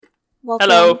Welcome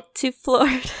Hello. to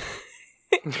Florida.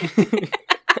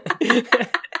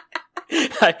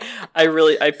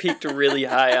 I peaked really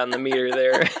high on the meter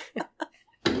there.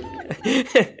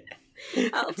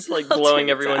 It's like blowing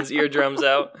everyone's eardrums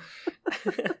out.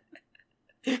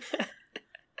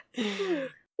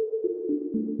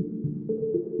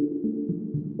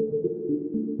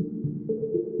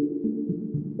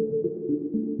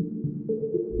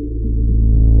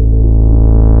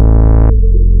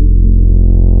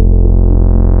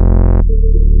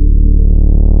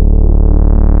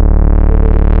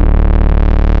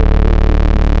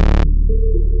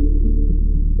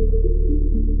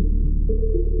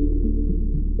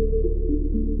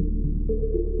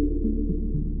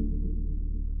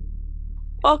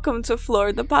 Welcome to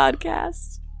Floor the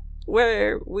Podcast,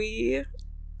 where we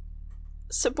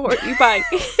support you buying.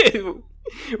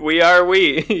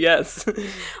 Yes.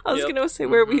 I was gonna say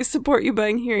where we support you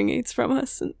buying hearing aids from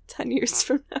us in 10 years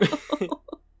from now.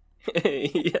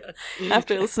 Yeah.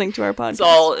 After listening to our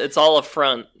podcast, It's all a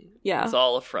front. yeah, It's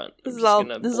all a front. This We're is just all-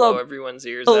 gonna this is blow all everyone's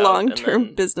ears a out. long-term and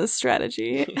then- business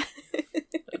strategy.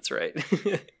 That's right.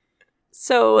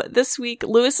 So this week,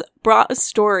 Lewis brought a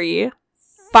story.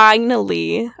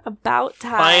 Finally, about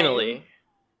time. Finally.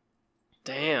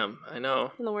 Damn, I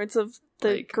know. In the words of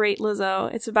the Like- great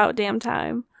Lizzo, it's about damn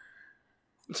time.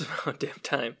 It's about damn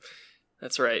time.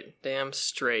 That's right. Damn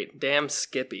straight. Damn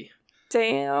Skippy.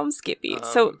 Damn, Skippy.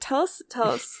 So tell us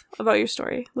about your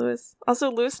story, Lewis. Also,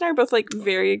 Lewis and I are both like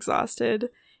very exhausted,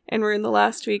 and we're in the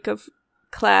last week of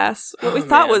class. What we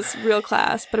thought man. was real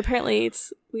class, but apparently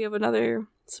we have another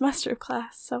semester of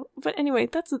class. So, but anyway,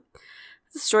 that's a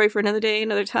story for another day,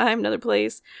 another time, another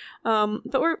place.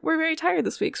 But we're very tired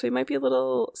this week, so we might be a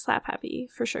little slap happy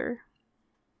for sure.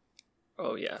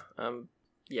 Oh yeah.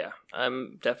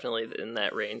 I'm definitely in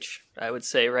that range, I would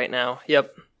say right now.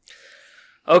 Yep.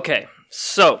 Okay.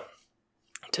 So,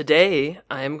 today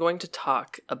I am going to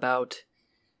talk about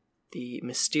the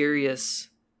mysterious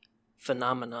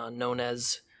phenomenon known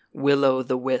as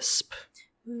Will-o'-the-Wisp.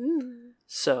 Ooh.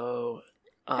 So,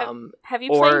 Have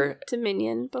you or- played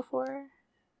Dominion before?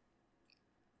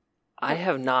 I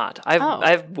have not. Oh.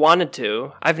 I've wanted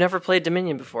to. I've never played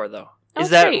Dominion before though. Oh,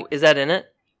 Is it's that in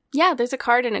it? Yeah, there's a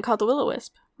card in it called the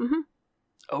Will-o'-Wisp. Mm-hmm.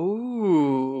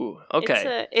 Oh,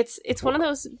 okay. It's one of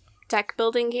those deck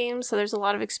building games, so there's a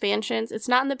lot of expansions. It's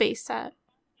not in the base set.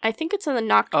 I think it's in the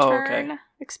Nocturne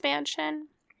expansion,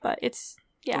 but it's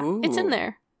in Ooh.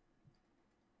 there.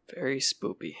 Very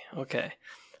spoopy. Okay.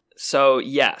 So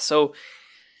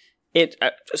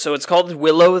it's called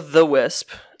Will-o'-the-Wisp.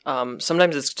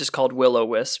 Sometimes it's just called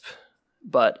Will-o'-Wisp,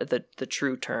 but the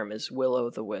true term is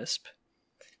Will-o'-the-Wisp.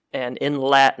 And in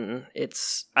Latin,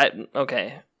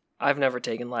 I've never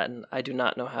taken Latin. I do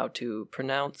not know how to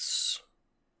pronounce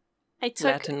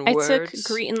Latin I words. took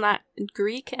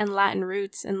Greek and Latin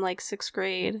roots in like 6th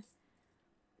grade.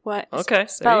 What? Okay,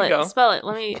 Spell there you it. go. Spell it.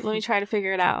 Let me try to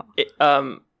figure it out.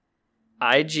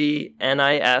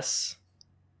 Ignis.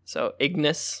 So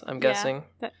Ignis, I'm guessing.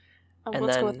 And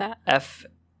let's then go with that.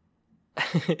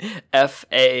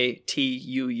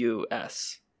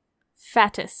 Fatuus.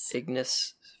 Fatus.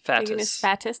 Ignis Fatus. Ignis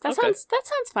Fatus. That Okay.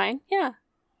 sounds fine. Yeah.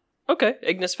 Okay,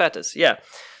 Ignis Fatus. Yeah.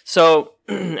 So,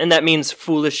 and that means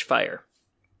foolish fire.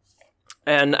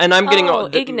 And I'm getting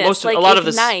Ignis, like a lot of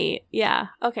this. ignite. Yeah.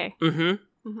 Okay.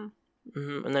 Mm-hmm. Mm-hmm.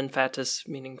 Mm-hmm. And then Fatus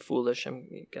meaning foolish. I'm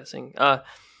guessing. And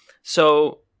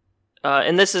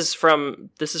this is from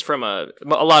a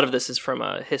lot of this is from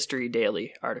a History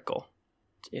Daily article,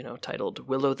 titled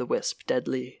 "Will-o'-the-Wisp: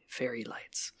 Deadly Fairy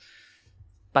Lights"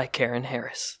 by Karen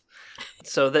Harris.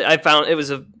 So I found it was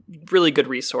a really good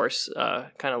resource.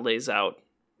 Kind of lays out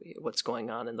what's going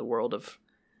on in the world of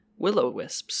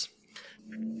will-o'-wisps.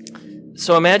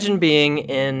 So imagine being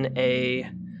in a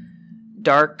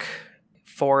dark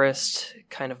forest,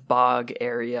 kind of bog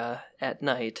area at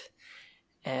night,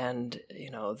 and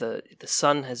the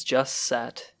sun has just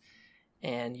set,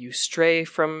 and you stray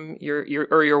from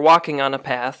you're walking on a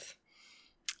path,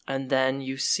 and then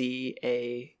you see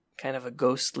a kind of a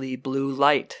ghostly blue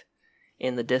light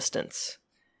in the distance,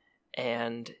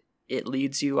 and it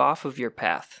leads you off of your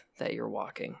path that you're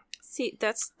walking. See,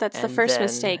 that's the And first then-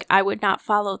 mistake. I would not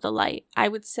follow the light. I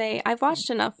would say I've watched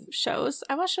enough shows.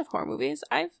 I watched enough horror movies.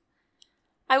 I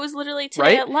was literally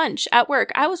today Right? at lunch at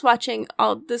work. I was watching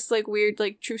all this like weird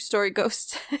like true story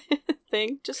ghost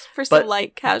thing just for some But-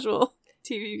 light casual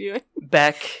TV viewing.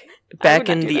 Back not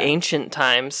in do the that. ancient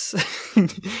times,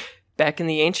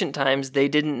 they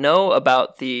didn't know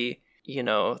about the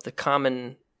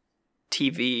common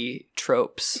TV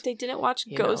tropes. They didn't watch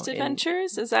You Ghost know,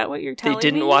 Adventures? Is that what you're telling me? They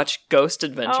didn't watch Ghost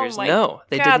Adventures. Oh my No,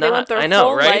 they God, did they not. went their I know,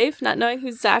 whole right? life not knowing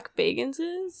who Zach Bagans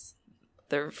is?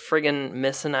 They're friggin'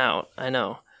 missing out. I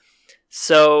know.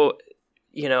 So,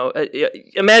 you know,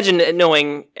 imagine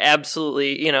knowing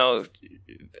absolutely, you know,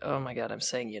 oh my God, I'm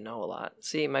saying you know a lot.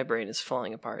 See, my brain is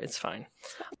falling apart. It's fine.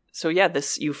 So yeah,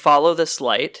 you follow this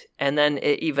light, and then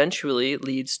it eventually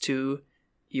leads to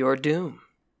your doom.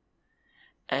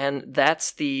 And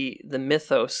that's the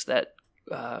mythos that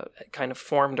kind of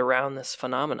formed around this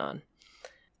phenomenon.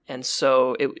 And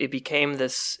so it became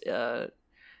this,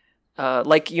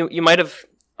 like you might have,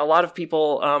 a lot of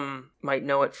people might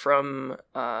know it from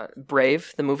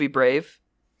Brave, the movie Brave,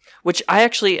 which I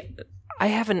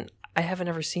haven't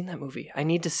ever seen that movie. I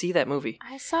need to see that movie.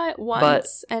 I saw it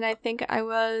once, and I think I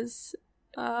was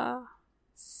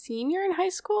senior in high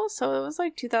school, so it was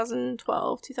like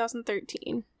 2012,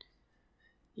 2013.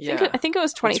 Yeah, I think it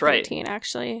was 2013, right.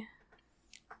 Actually.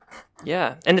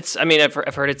 Yeah, and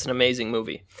I've heard it's an amazing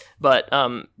movie, but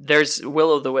there's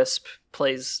Will-O-the-Wisp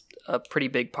plays a pretty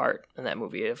big part in that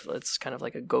movie. It's kind of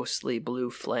like a ghostly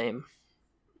blue flame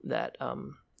that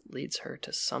leads her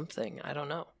to something. I don't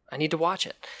know. I need to watch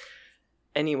it.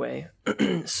 Anyway,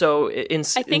 so in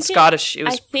Scottish, it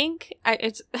was. I think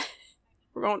it's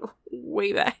we're going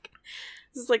way back.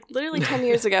 This is like literally 10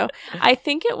 years ago. I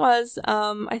think it was.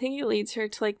 I think it leads her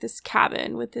to like this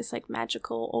cabin with this like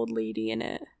magical old lady in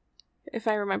it, if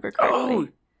I remember correctly. Oh,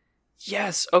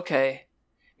 yes. Okay.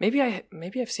 Maybe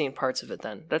I've seen parts of it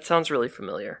then. That sounds really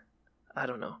familiar. I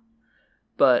don't know.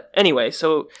 But anyway,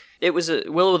 so it was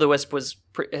Will-O-the-Wisp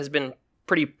has been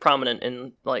pretty prominent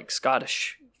in like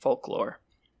Scottish folklore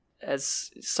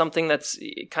as something that's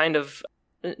kind of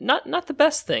not the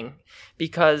best thing,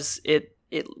 because it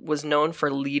was known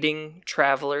for leading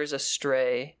travelers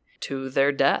astray to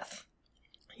their death.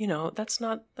 You know, that's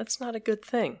not a good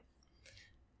thing.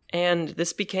 And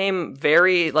this became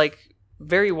very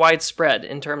widespread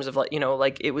in terms of like, you know,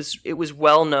 like it was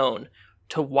well known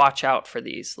to watch out for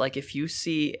these. Like if you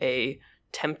see a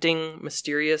tempting,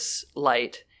 mysterious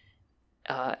light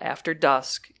after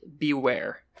dusk,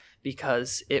 beware,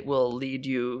 because it will lead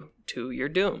you to your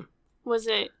doom. Was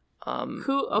it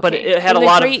who? Okay, but it had a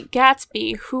lot of Great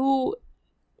Gatsby. Who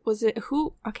was it?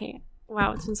 Who? Okay,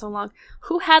 wow, it's been so long.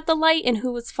 Who had the light and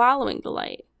who was following the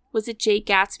light? Was it Jay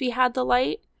Gatsby had the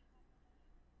light?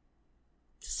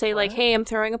 To say like, hey, I'm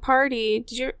throwing a party.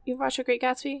 Did you watch The Great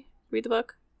Gatsby? Read the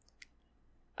book.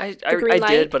 I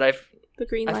did, but the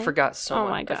green light. I forgot so much.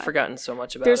 My God. I've forgotten so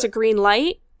much about There's it. a green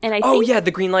light, and I think... Oh yeah,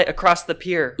 the green light across the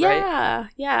pier, right?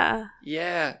 Yeah.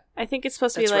 Yeah. I think it's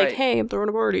supposed to That's be like, right. hey, I'm throwing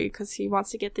a party, because he wants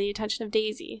to get the attention of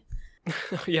Daisy.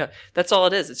 Yeah, that's all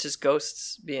it is. It's just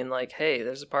ghosts being like, hey,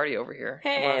 there's a party over here.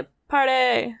 Hey,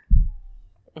 party!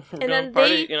 And then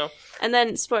party, they, you know. And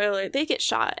then, spoiler, they get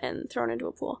shot and thrown into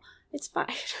a pool. It's fine.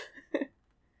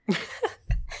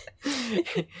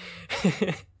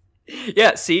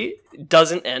 Yeah, see,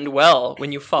 doesn't end well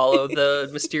when you follow the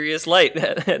mysterious light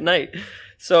at night.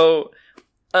 So,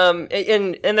 and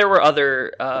there were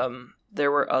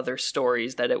other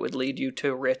stories that it would lead you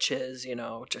to riches, you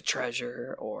know, to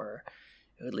treasure, or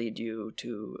it would lead you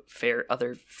to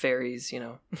other fairies, you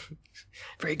know,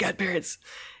 fairy godparents,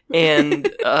 and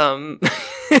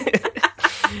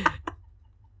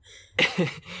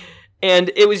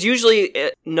and it was usually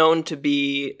known to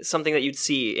be something that you'd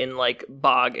see in like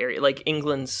bog area, like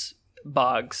England's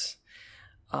bogs.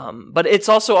 But it's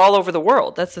also all over the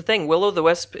world. That's the thing.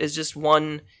 Will-O-the-Wisp is just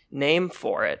one name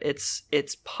for it.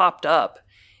 It's popped up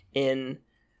in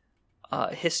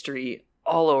history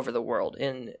all over the world,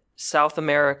 in South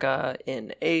America,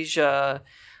 in Asia,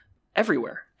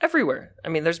 everywhere. I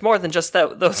mean, there's more than just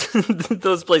those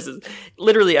those places.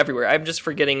 Literally everywhere. I'm just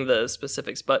forgetting the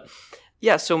specifics, but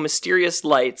yeah. So mysterious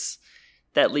lights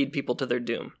that lead people to their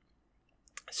doom.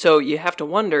 So you have to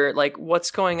wonder, like,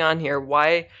 what's going on here?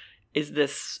 Why is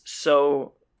this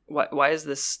so? Why is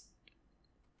this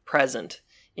present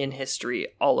in history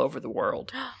all over the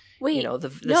world? Wait, you know,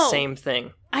 the no. same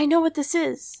thing. I know what this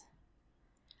is.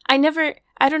 I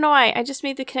don't know why. I just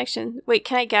made the connection. Wait,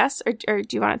 can I guess? Or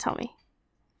do you want to tell me?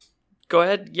 Go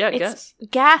ahead. Yeah, It's guess.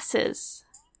 gases.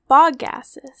 Bog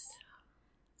gases.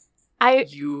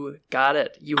 You got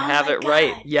it. You Oh have my it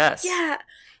right. God. Yes. Yeah.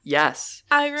 Yes.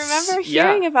 I remember Yeah.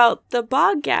 hearing about the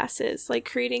bog gases, like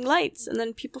creating lights, and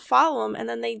then people follow them, and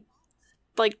then they,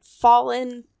 like, fall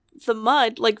in the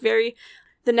mud, like the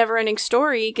never-ending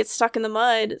story, gets stuck in the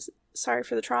mud, sorry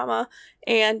for the trauma,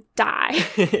 and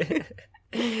die.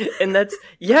 And that's,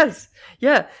 yes.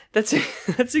 Yeah. That's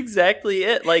exactly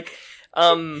it. Like,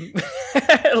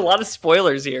 A lot of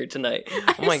spoilers here tonight.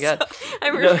 Oh my god.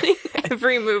 I'm ruining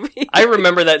every movie. I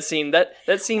remember that scene.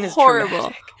 That scene is horrible.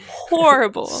 Traumatic.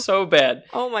 Horrible. So bad.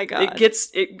 Oh my god.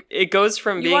 It goes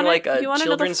from being like a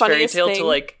children's fairy tale to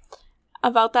like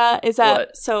about that is that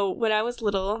what? So when I was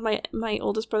little, my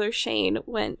oldest brother Shane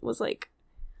was like,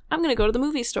 I'm gonna go to the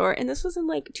movie store, and this was in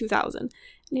like 2000, and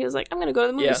he was like, I'm gonna go to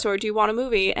the movie store, do you want a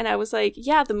movie? And I was like,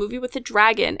 yeah, the movie with the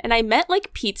dragon, and I meant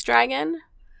like Pete's dragon,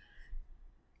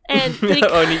 and then he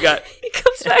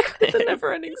comes back with the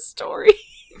Never-Ending Story.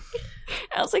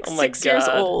 I was like 6 years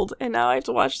old, and now I have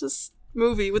to watch this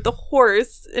movie with the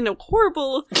horse in a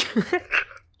horrible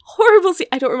scene.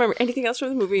 I don't remember anything else from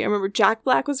the movie. I remember Jack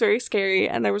Black was very scary,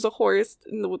 and there was a horse,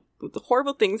 and the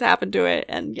horrible things happened to it,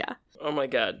 and yeah. Oh my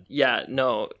god. Yeah,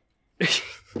 no.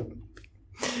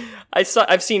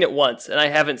 I've seen it once, and I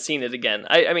haven't seen it again.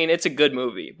 I mean, it's a good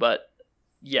movie, but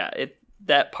yeah,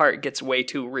 that part gets way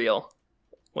too real.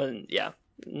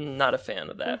 Not a fan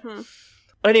of that. Mm-hmm.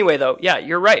 Anyway, though, yeah,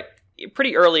 you're right.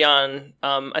 Pretty early on,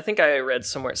 I think I read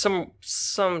somewhere,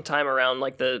 sometime around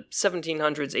like the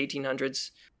 1700s,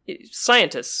 1800s,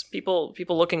 scientists, people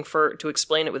looking to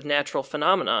explain it with natural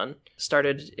phenomenon,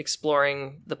 started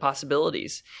exploring the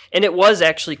possibilities. And it was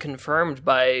actually confirmed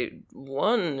by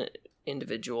one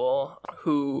individual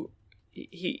who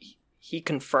he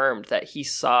confirmed that he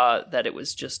saw that it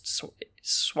was just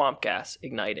swamp gas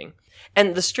igniting.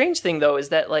 And the strange thing, though, is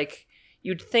that like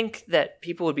you'd think that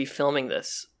people would be filming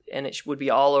this and it would be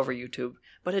all over YouTube,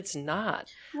 but it's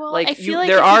not. Well, like, I feel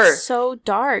like it's so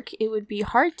dark, it would be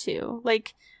hard to.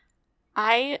 Like,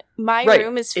 my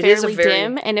room is fairly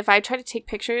dim, and if I try to take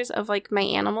pictures of like my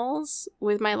animals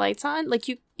with my lights on, like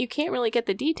you can't really get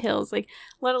the details, like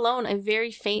let alone a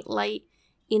very faint light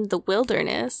in the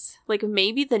wilderness, like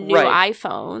maybe the new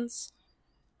iPhones.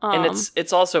 And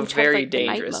it's also very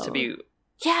dangerous to be.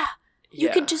 Yeah, you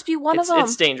could just be one of them.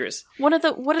 It's dangerous. What are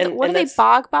they?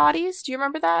 Bog bodies? Do you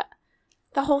remember that?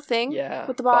 The whole thing. Yeah,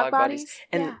 with the bog bodies.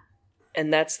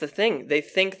 And that's the thing. They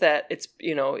think that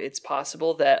it's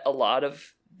possible that a lot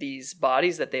of these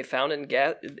bodies that they found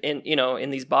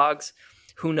in these bogs,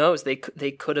 who knows, they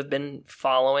could have been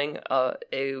following a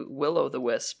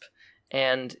will-o'-the-wisp,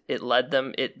 and it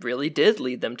really did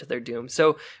lead them to their doom.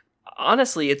 So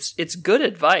honestly, it's good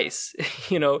advice.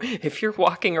 If you're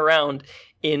walking around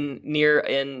near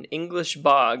an English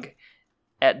bog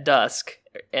at dusk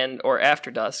or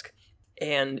after dusk,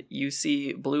 and you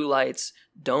see blue lights,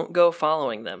 don't go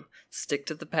following them. Stick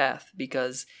to the path,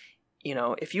 because,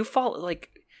 if you follow,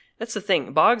 like, that's the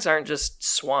thing. Bogs aren't just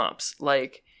swamps.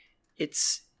 Like,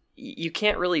 you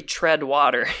can't really tread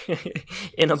water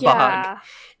in a bog.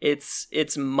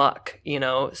 It's muck,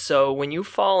 So when you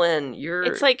fall in,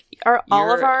 it's like, are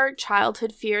all of our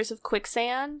childhood fears of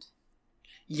quicksand?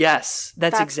 Yes,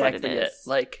 that's exactly it.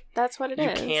 Like, that's what it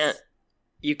is.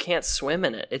 You can't swim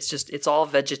in it. It's all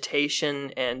vegetation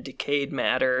and decayed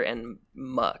matter and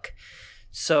muck.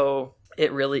 So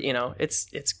it really,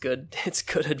 it's good. It's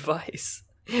good advice,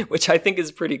 which I think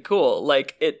is pretty cool.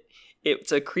 Like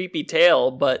it's a creepy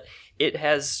tale, but it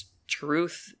has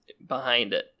truth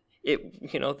behind it.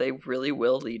 They really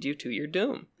will lead you to your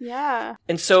doom. Yeah.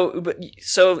 And so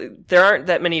there aren't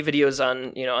that many videos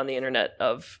on the internet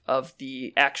of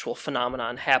the actual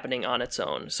phenomenon happening on its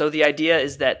own. So the idea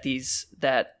is that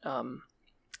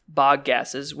bog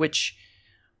gases, which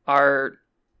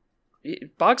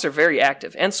bogs are very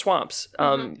active, and swamps.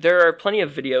 There are plenty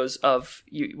of videos of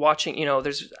you watching,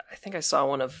 I think I saw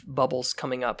one of bubbles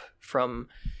coming up from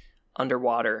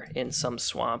underwater in some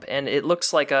swamp, and it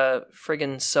looks like a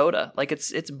friggin' soda, like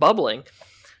it's bubbling.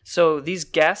 So these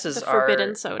gases are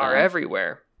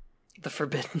everywhere. The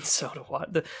forbidden soda,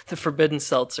 the forbidden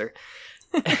seltzer,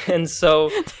 and so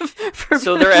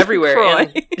they're everywhere.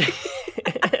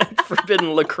 And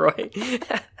forbidden LaCroix.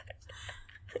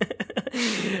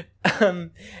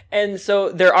 And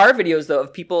so there are videos though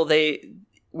of people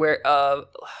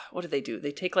what do?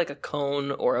 They take like a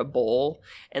cone or a bowl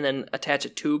and then attach a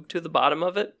tube to the bottom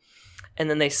of it, and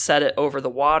then they set it over the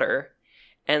water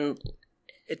and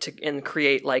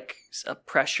create like a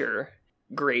pressure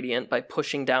gradient by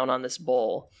pushing down on this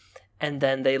bowl, and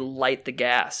then they light the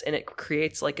gas and it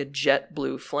creates like a jet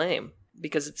blue flame,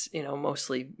 because it's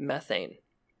mostly methane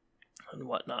and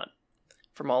whatnot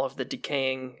from all of the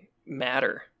decaying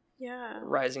matter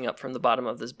rising up from the bottom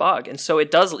of this bog. And so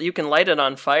you can light it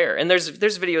on fire, and there's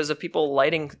videos of people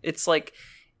lighting. It's like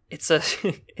it's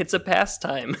a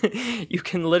pastime. You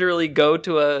can literally go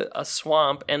to a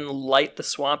swamp and light the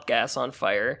swamp gas on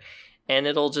fire, and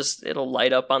it'll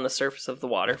light up on the surface of the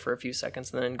water for a few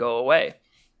seconds and then go away.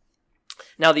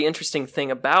 Now, the interesting thing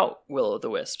about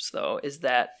will-o'-the-wisps, though, is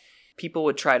that people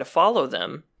would try to follow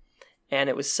them, and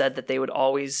it was said that they would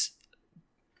always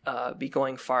be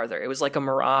going farther. It was like a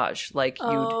mirage. Like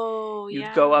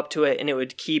you'd go up to it and it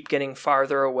would keep getting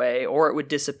farther away, or it would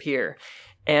disappear.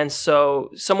 And so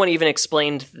someone even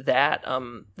explained that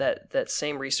that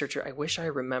same researcher, I wish I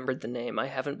remembered the name. I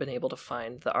haven't been able to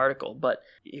find the article, but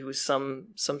he was some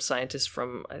scientist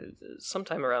from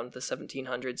sometime around the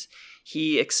 1700s.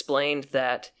 He explained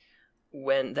that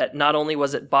that not only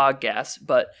was it bog gas,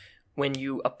 but when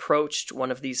you approached one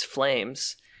of these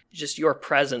flames, just your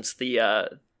presence, the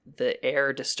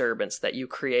air disturbance that you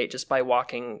create just by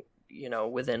walking,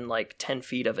 within like 10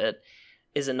 feet of it,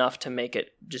 is enough to make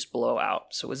it just blow out.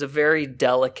 So it was a very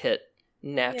delicate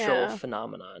natural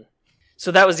phenomenon.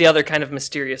 So that was the other kind of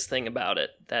mysterious thing about it,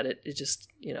 that it just,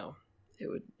 it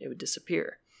would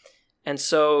disappear. And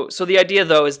so the idea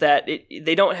though is that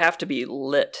they don't have to be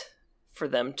lit for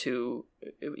them to,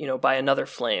 by another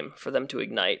flame for them to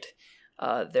ignite.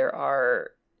 There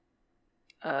are,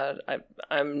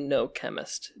 I'm no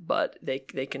chemist, but they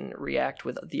can react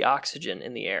with the oxygen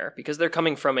in the air because they're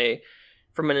coming from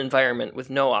an environment with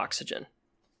no oxygen.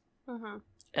 Mm-hmm.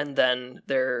 And then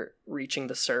they're reaching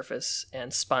the surface,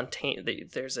 and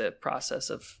there's a process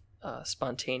of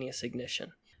spontaneous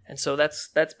ignition. And so that's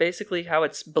basically how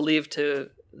it's believed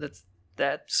to,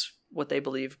 that's what they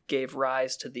believe gave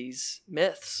rise to these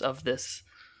myths of this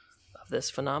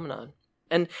phenomenon.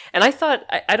 And I thought,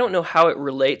 I don't know how it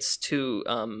relates to,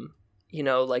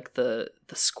 like the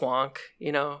squonk,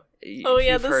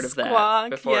 You've heard of that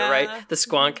before, right? The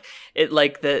squonk, it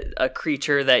like a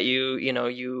creature that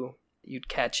you'd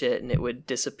catch it and it would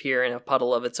disappear in a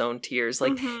puddle of its own tears.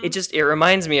 Like it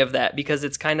reminds me of that because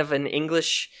it's kind of an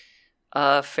English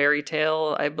fairy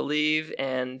tale, I believe,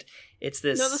 and it's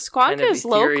this. No, the squonk kind of is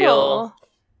ethereal... local.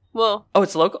 Well,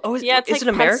 it's local. Oh, is it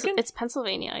American? It's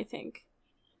Pennsylvania, I think.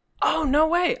 Oh, no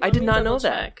way. I did not know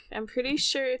that. I'm pretty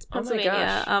sure it's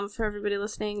Pennsylvania, for everybody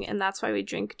listening, and that's why We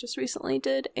Drink just recently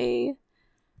did a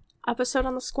episode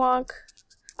on the squonk.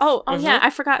 Oh, yeah, I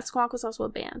forgot Squonk was also a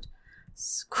band.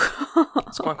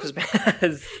 Squonk was a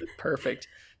band. Perfect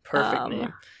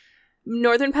name.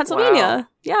 Northern Pennsylvania. Wow.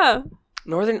 Yeah.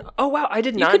 Oh, wow, I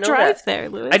did not know that. You could drive there,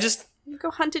 Louis. You go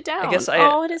hunt it down. I guess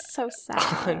it is so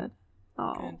sad.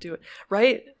 I'm gonna do it.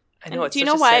 Right? I know. Do you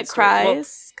know why it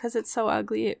cries? Because it's so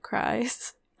ugly, it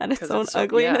cries at its own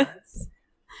ugliness. Yeah.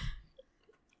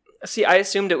 See, I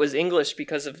assumed it was English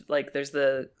because of there's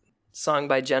the song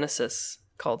by Genesis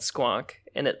called Squonk,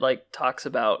 and it talks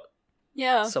about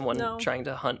someone trying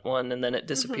to hunt one, and then it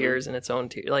disappears in its own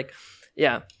tear.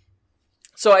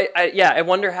 So I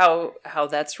wonder how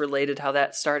that's related, how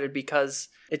that started, because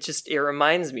it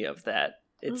reminds me of that.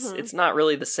 It's not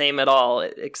really the same at all,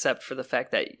 except for the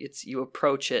fact that you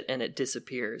approach it and it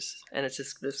disappears, and it's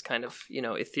just this kind of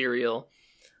ethereal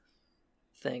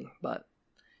thing. But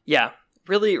yeah,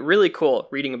 really really cool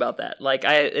reading about that.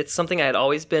 It's something I had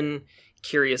always been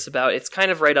curious about. It's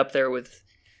kind of right up there with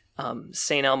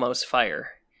St. Elmo's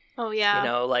fire. Oh yeah,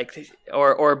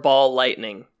 or ball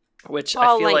lightning, which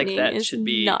I feel like that should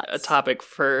be a topic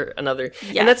for another.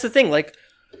 Yes. And that's the thing,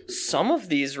 some of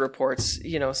these reports,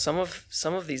 some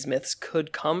of these myths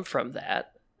could come from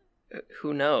that.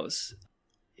 Who knows?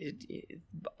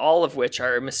 All of which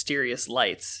are mysterious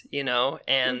lights,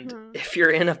 and if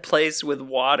you're in a place with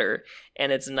water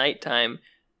and it's nighttime,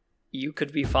 you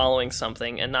could be following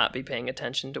something and not be paying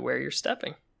attention to where you're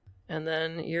stepping. And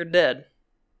then you're dead.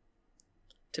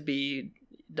 To be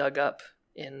dug up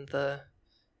in the,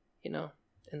 in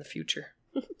the future.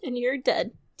 And you're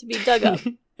dead. To be dug up.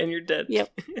 And you're dead.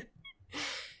 Yep.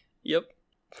 Yep.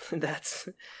 That's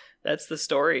the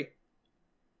story.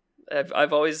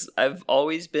 I've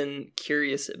always been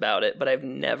curious about it, but I've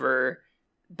never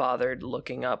bothered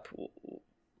looking up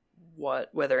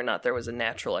whether or not there was a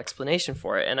natural explanation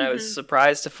for it. And I was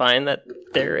surprised to find that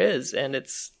there is, and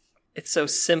it's so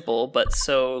simple but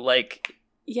so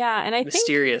and I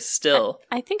mysterious still.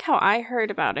 I think how I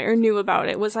heard about it or knew about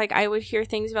it was I would hear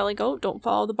things about don't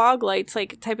follow the bog lights,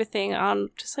 type of thing on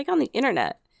the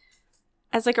internet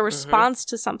as a response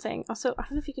to something. Also, I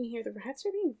don't know if you can hear, the rats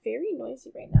are being very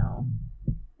noisy right now.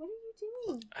 What are you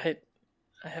doing?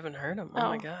 I haven't heard them. Oh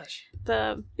my gosh.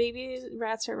 The baby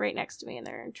rats are right next to me and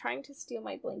they're trying to steal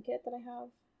my blanket that I have.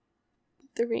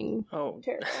 The ring. Oh.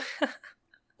 Terrible.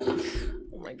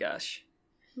 Oh my gosh.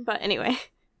 But anyway.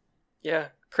 Yeah.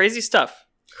 Crazy stuff.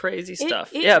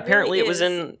 Yeah, apparently really it was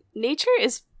in... Nature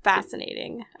is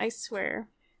fascinating, I swear.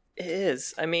 It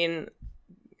is. I mean...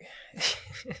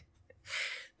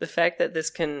 the fact that this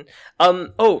can...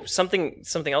 something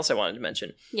else I wanted to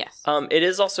mention. Yes. It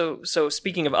is also... So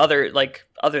speaking of other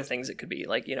things it could be,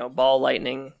 ball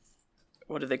lightning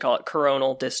what do they call it?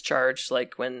 Coronal discharge,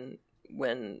 like when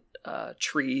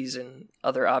trees and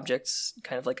other objects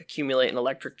kind of like accumulate an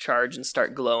electric charge and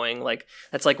start glowing. Like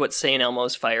that's like what St.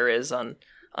 Elmo's fire is on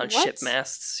ship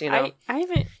masts, you know? I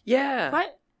haven't... Yeah.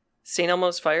 What? St.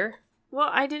 Elmo's fire? Well,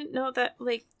 I didn't know that,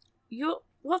 like, we'll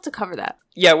have to cover that.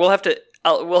 Yeah, we'll have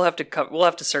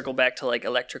to circle back to like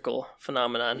electrical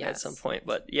phenomenon at some point,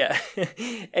 but yeah.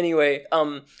 Anyway,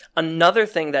 another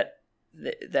thing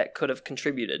that could have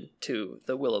contributed to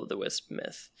the Will-o'-the-Wisp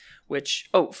myth, which,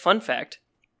 fun fact,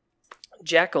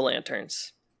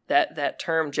 jack-o'-lanterns. That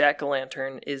term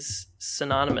jack-o'-lantern is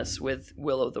synonymous with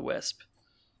Will-o'-the-Wisp.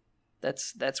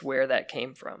 That's where that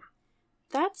came from.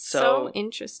 That's so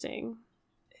interesting.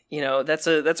 You know, that's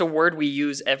a word we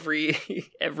use every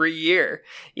year,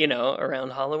 you know,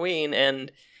 around Halloween,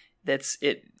 and that's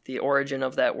it. The origin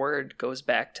of that word goes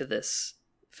back to this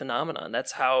phenomenon.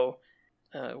 That's how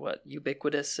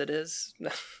ubiquitous it is. I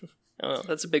don't know.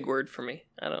 That's a big word for me.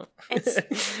 I don't. It's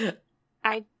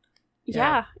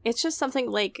just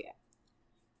something like,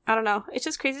 I don't know. It's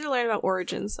just crazy to learn about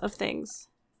origins of things,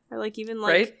 or like even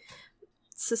like right?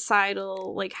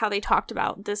 societal, like how they talked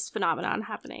about this phenomenon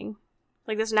happening.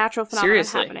 Like this natural phenomenon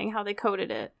happening, how they coded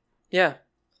it. Yeah,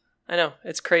 I know.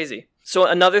 It's crazy. So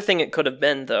another thing it could have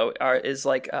been, though, is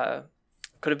like,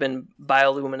 could have been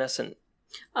bioluminescent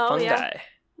fungi. Yeah.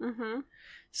 Mm-hmm.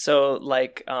 So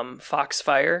like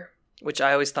foxfire, which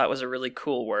I always thought was a really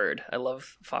cool word. I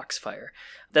love foxfire.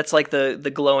 That's like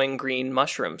the glowing green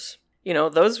mushrooms. You know,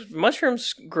 those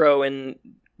mushrooms grow in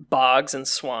bogs and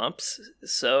swamps.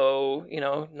 So, you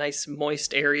know, nice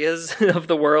moist areas of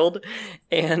the world.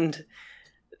 And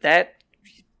that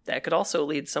could also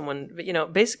lead someone, you know,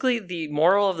 basically the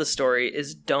moral of the story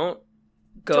is don't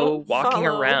walking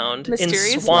around in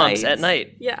swamps lights at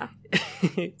night. Yeah.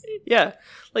 Yeah.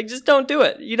 Like, just don't do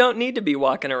it. You don't need to be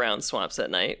walking around swamps at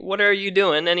night. What are you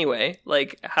doing anyway?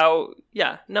 Like,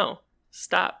 no.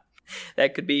 Stop.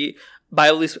 That could be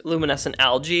bioluminescent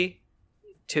algae,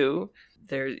 too.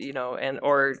 There, you know,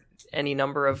 or any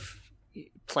number of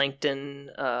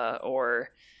plankton, or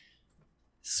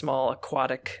small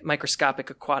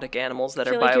microscopic aquatic animals that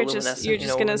are like bioluminescent. You're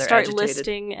just going to start agitated.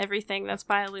 Listing everything that's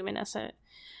bioluminescent.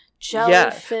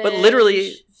 Jellyfish. Yeah, but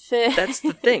literally, that's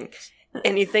the thing.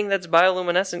 Anything that's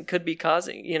bioluminescent could be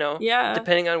causing, you know,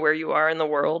 depending on where you are in the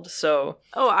world. So,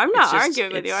 I'm not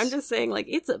arguing with you. I'm just saying, like,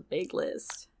 it's a big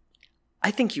list.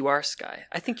 I think you are, Sky.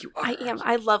 I think you are. I am.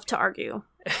 I love to argue.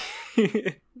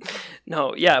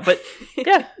 No, yeah, but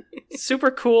yeah, super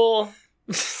cool.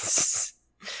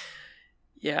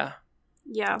 Yeah.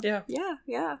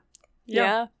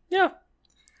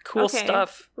 Cool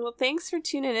stuff. Well, thanks for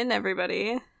tuning in,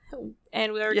 everybody.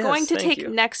 And we're going to take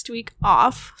next week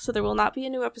off, so there will not be a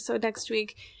new episode next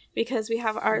week because we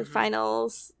have our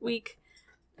finals week,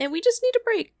 and we just need a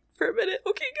break for a minute.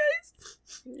 Okay, guys?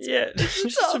 Yeah,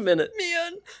 just a minute,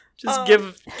 man. Just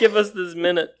give us this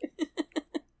minute.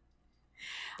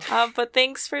 But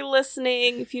thanks for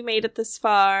listening if you made it this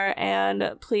far,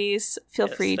 and please feel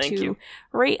free to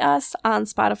rate us on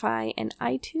Spotify and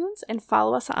iTunes, and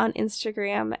follow us on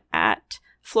Instagram at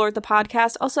Floored the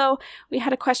Podcast. Also, we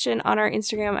had a question on our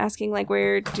Instagram asking, like,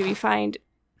 where do we find...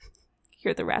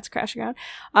 Hear the rats crashing around.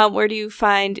 Where do you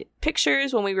find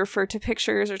pictures when we refer to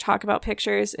pictures or talk about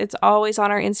pictures? It's always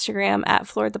on our Instagram at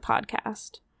Floored the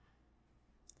Podcast.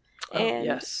 And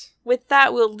yes. With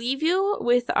that, we'll leave you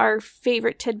with our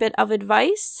favorite tidbit of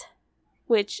advice,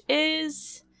 which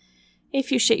is,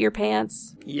 if you shit your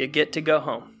pants, you get to go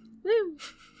home. Woo!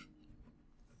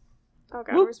 Oh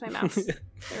god, where's my mouse? There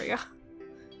we go.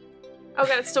 Oh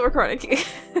god, it's still recording.